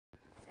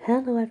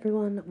Hello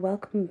everyone,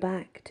 welcome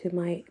back to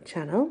my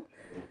channel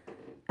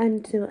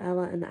and to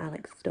Ella and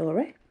Alec's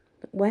story.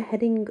 We're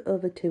heading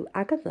over to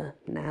Agatha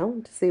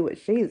now to see what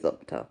she's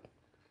up to.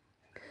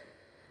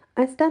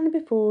 I stand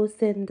before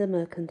Cinder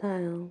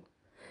Mercantile,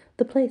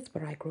 the place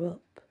where I grew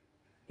up.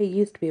 It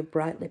used to be a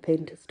brightly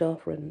painted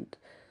storefront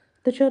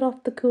that showed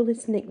off the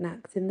coolest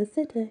knickknacks in the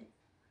city.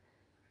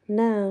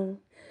 Now,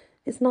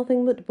 it's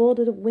nothing but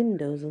boarded up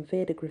windows and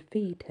faded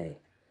graffiti.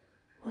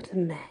 What a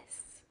mess.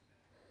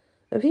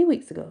 A few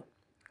weeks ago,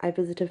 I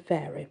visited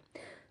Fairy,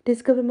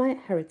 discovered my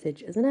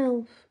heritage as an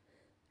elf.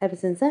 Ever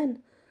since then,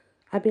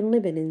 I've been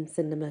living in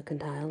Cinder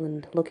Mercantile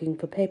and looking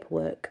for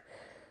paperwork,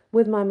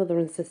 with my mother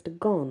and sister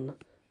gone.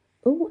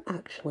 Who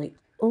actually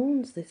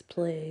owns this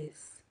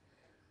place?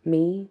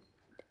 Me?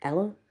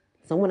 Ella?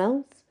 Someone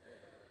else?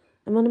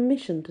 I'm on a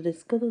mission to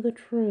discover the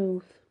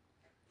truth.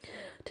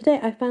 Today,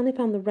 I finally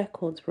found the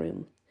records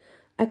room.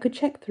 I could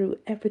check through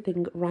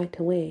everything right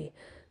away,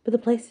 but the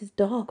place is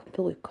dark and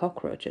filled with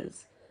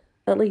cockroaches.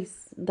 At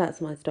least, that's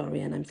my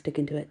story and I'm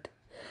sticking to it.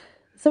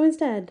 So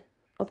instead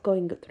of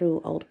going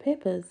through old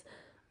papers,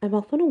 I'm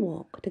off on a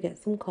walk to get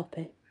some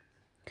coffee.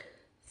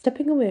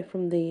 Stepping away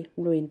from the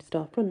ruined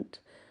storefront,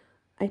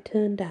 I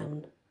turn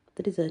down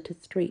the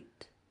deserted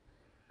street.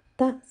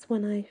 That's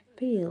when I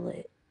feel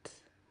it.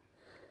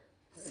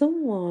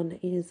 Someone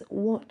is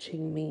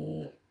watching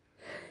me.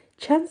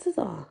 Chances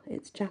are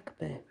it's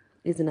Jacoby,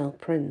 is an elf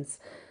prince,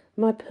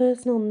 my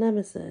personal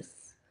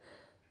nemesis.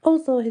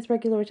 Also, his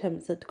regular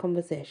attempts at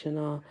conversation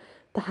are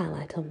the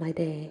highlight of my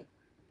day.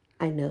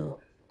 I know,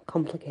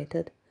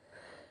 complicated.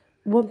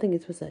 One thing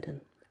is for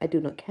certain, I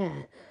do not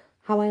care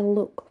how I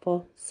look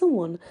for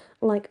someone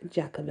like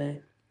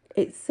Jacoby.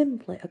 It's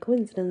simply a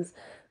coincidence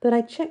that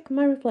I check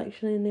my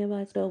reflection in a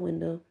nearby store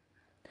window.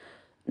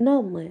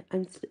 Normally,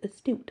 I'm a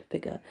stooped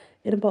figure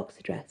in a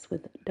boxy dress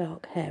with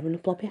dark hair and a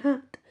floppy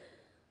hat.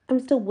 I'm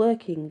still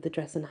working the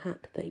dress and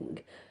hat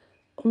thing,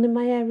 only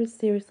my hair is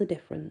seriously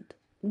different.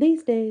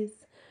 These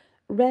days,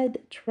 red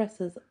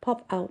tresses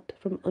pop out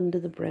from under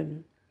the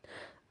brim.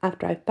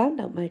 After I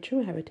found out my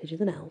true heritage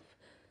as an elf,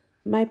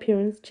 my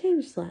appearance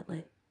changed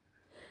slightly.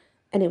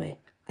 Anyway,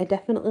 I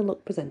definitely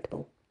look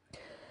presentable.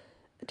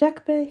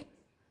 Jacoby,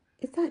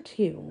 is that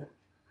you?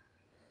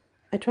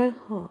 I try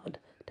hard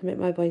to make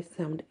my voice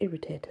sound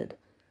irritated,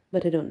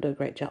 but I don't do a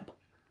great job.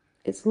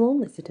 It's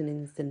lonely sitting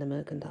in Cinder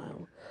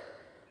Mercantile,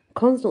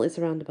 constantly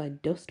surrounded by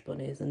dust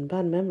bunnies and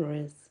bad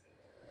memories.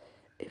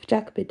 If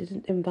Jacoby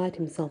didn't invite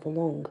himself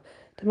along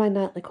to my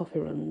nightly coffee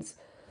runs,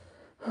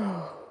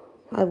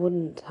 I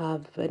wouldn't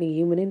have any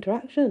human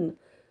interaction.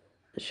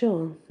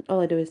 Sure, all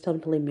I do is tell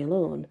him to leave me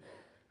alone,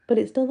 but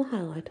it's still the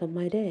highlight of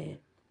my day.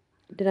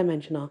 Did I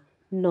mention our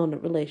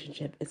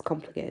non-relationship is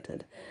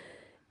complicated?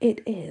 It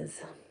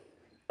is.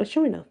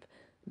 Sure enough,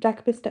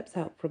 Jacoby steps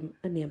out from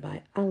a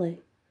nearby alley.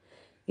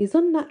 He's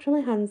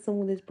unnaturally handsome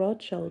with his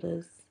broad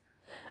shoulders,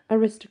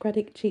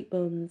 aristocratic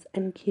cheekbones,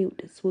 and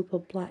cute swoop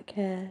of black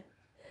hair.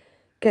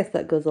 Guess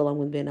that goes along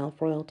with being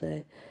elf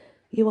royalty.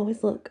 You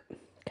always look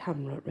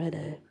camera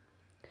ready.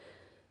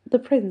 The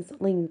prince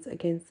leans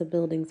against the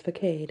building's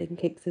facade and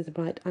kicks his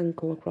right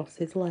ankle across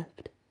his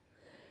left.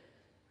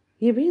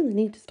 You really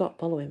need to stop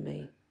following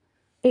me.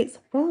 It's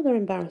rather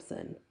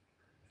embarrassing.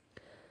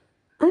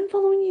 I'm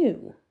following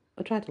you.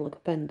 I try to look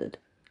offended.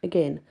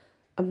 Again,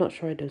 I'm not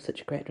sure I do such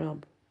a great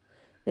job.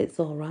 It's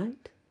all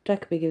right.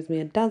 Jacoby gives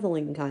me a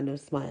dazzling kind of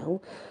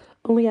smile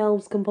only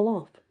elves can pull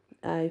off.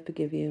 I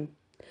forgive you.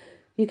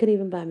 You can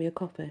even buy me a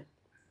coffee.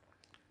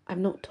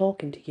 I'm not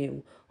talking to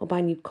you or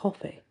buying you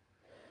coffee.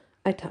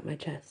 I tap my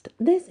chest.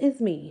 This is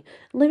me,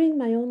 living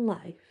my own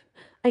life.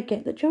 I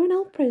get that you're an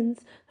elf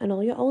prince and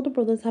all your older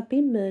brothers have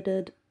been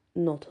murdered.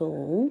 Not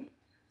all,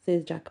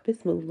 says Jacoby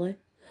smoothly.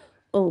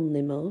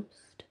 Only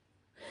most.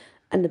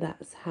 And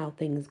that's how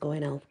things go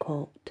in Elf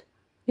Court.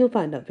 You'll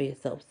find out for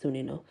yourself soon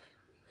enough.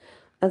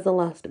 As the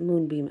last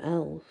moonbeam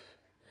elf,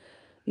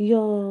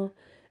 you're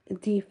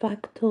de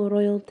facto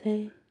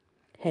royalty.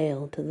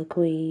 Hail to the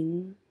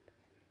Queen.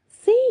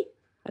 See?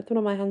 I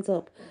throw my hands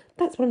up.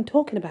 That's what I'm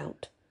talking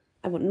about.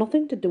 I want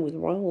nothing to do with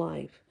royal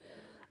life.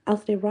 I'll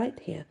stay right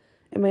here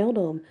in my old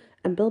home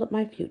and build up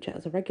my future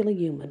as a regular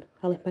human.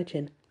 I lift my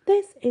chin.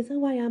 This is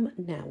who I am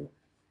now.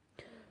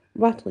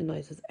 Rattling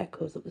noises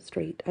echoes up the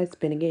street. I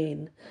spin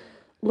again,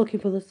 looking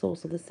for the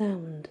source of the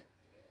sound.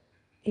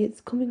 It's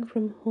coming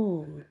from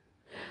home.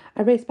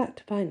 I race back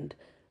to find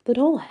that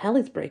all hell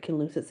is breaking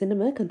loose at Cinder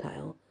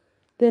Mercantile.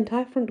 The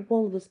entire front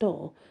wall of the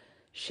store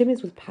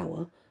shimmies with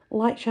power.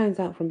 Light shines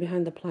out from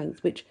behind the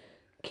planks which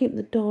keep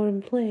the door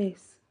in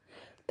place.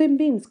 Thin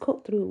beams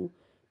cut through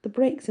the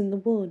breaks in the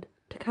wood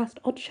to cast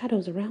odd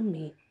shadows around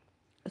me.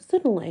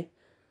 Suddenly,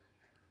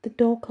 the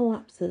door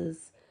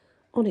collapses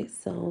on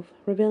itself,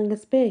 revealing a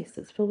space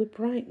that's filled with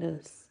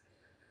brightness.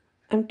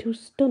 I'm too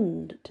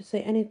stunned to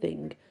say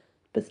anything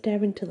but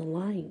stare into the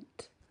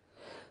light.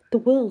 The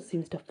world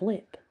seems to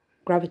flip.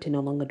 Gravity no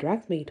longer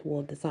drags me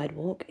toward the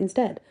sidewalk.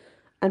 Instead,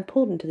 I'm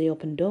pulled into the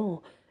open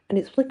door and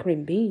its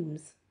flickering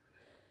beams.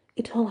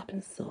 It all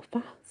happens so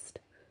fast.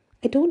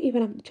 I don't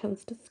even have the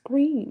chance to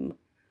scream.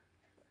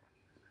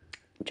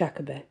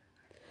 Jacoby.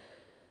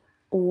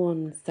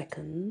 1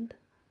 second.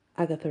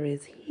 Agatha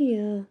is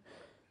here.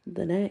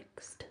 The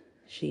next,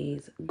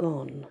 she's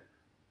gone.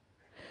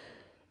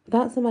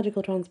 That's a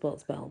magical transport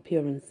spell,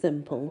 pure and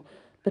simple.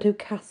 But who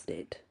cast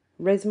it?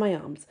 Raising my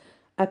arms,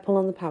 I pull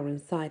on the power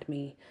inside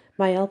me.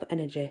 My elf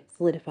energy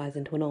solidifies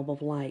into an orb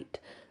of light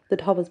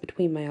that hovers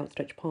between my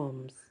outstretched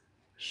palms.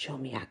 Show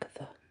me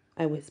Agatha,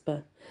 I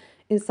whisper.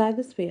 Inside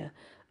the sphere,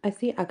 I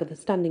see Agatha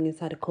standing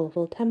inside a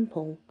colourful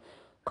temple.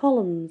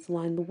 Columns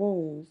line the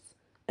walls.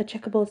 A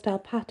checkerboard-style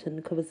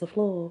pattern covers the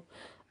floor.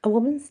 A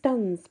woman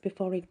stands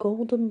before a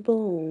golden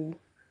bowl.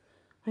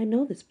 I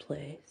know this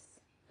place.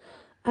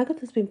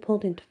 Agatha's been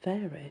pulled into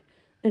Fairy,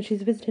 and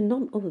she's visiting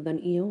none other than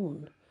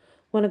Ione,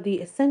 one of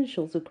the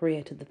essentials who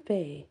created the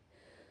Fae.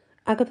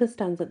 Agatha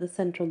stands at the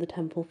centre of the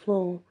temple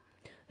floor,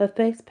 her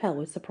face pale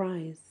with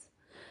surprise.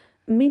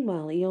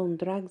 Meanwhile, Ione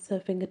drags her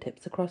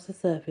fingertips across the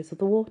surface of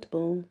the water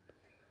bowl.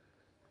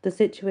 The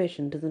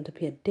situation doesn't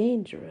appear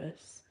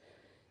dangerous,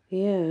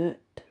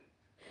 yet.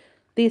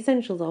 The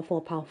essentials are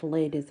 4 powerful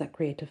ladies that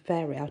create a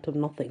fairy out of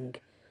nothing.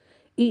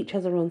 Each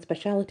has her own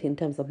speciality in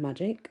terms of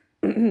magic.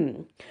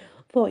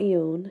 For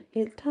Ione,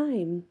 it's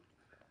time.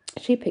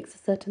 She picks a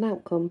certain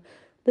outcome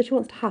that she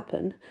wants to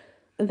happen,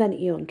 and then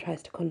Ione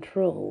tries to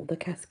control the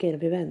cascade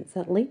of events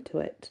that lead to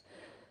it.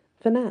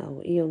 For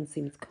now, Ione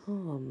seems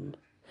calm.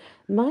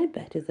 My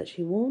bet is that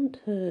she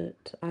won't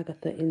hurt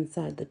Agatha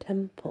inside the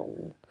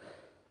temple.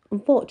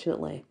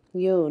 Unfortunately,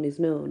 Ione is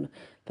known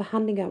for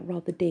handing out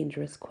rather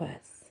dangerous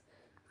quests,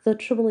 so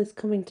trouble is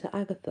coming to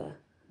Agatha,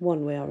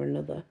 one way or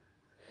another.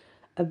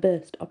 A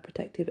burst of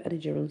protective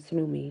energy runs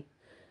through me.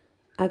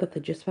 Agatha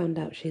just found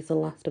out she's the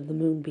last of the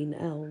Moonbeam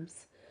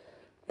elves.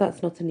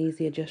 That's not an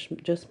easy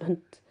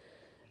adjustment.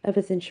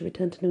 Ever since she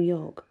returned to New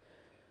York,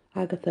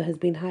 Agatha has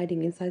been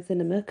hiding inside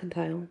Cinder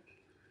Mercantile.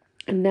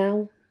 And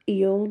now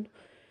Ione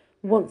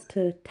wants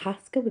to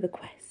task her with a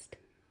quest.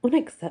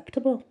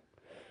 Unacceptable.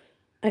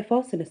 I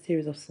force in a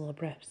series of slow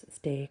breaths.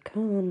 Stay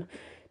calm,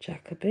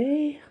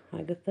 Jacoby.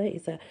 Agatha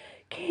is a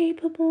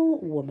capable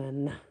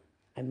woman.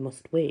 I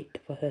must wait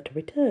for her to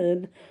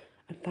return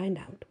and find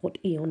out what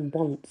Ione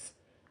wants.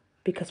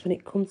 Because when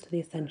it comes to the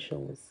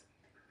essentials,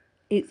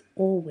 it's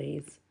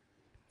always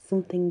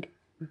something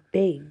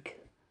big.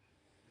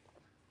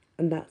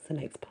 And that's the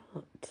next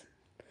part.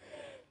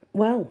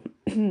 Well,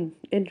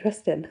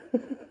 interesting.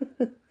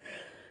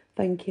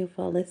 Thank you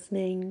for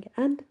listening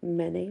and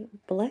many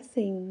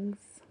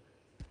blessings.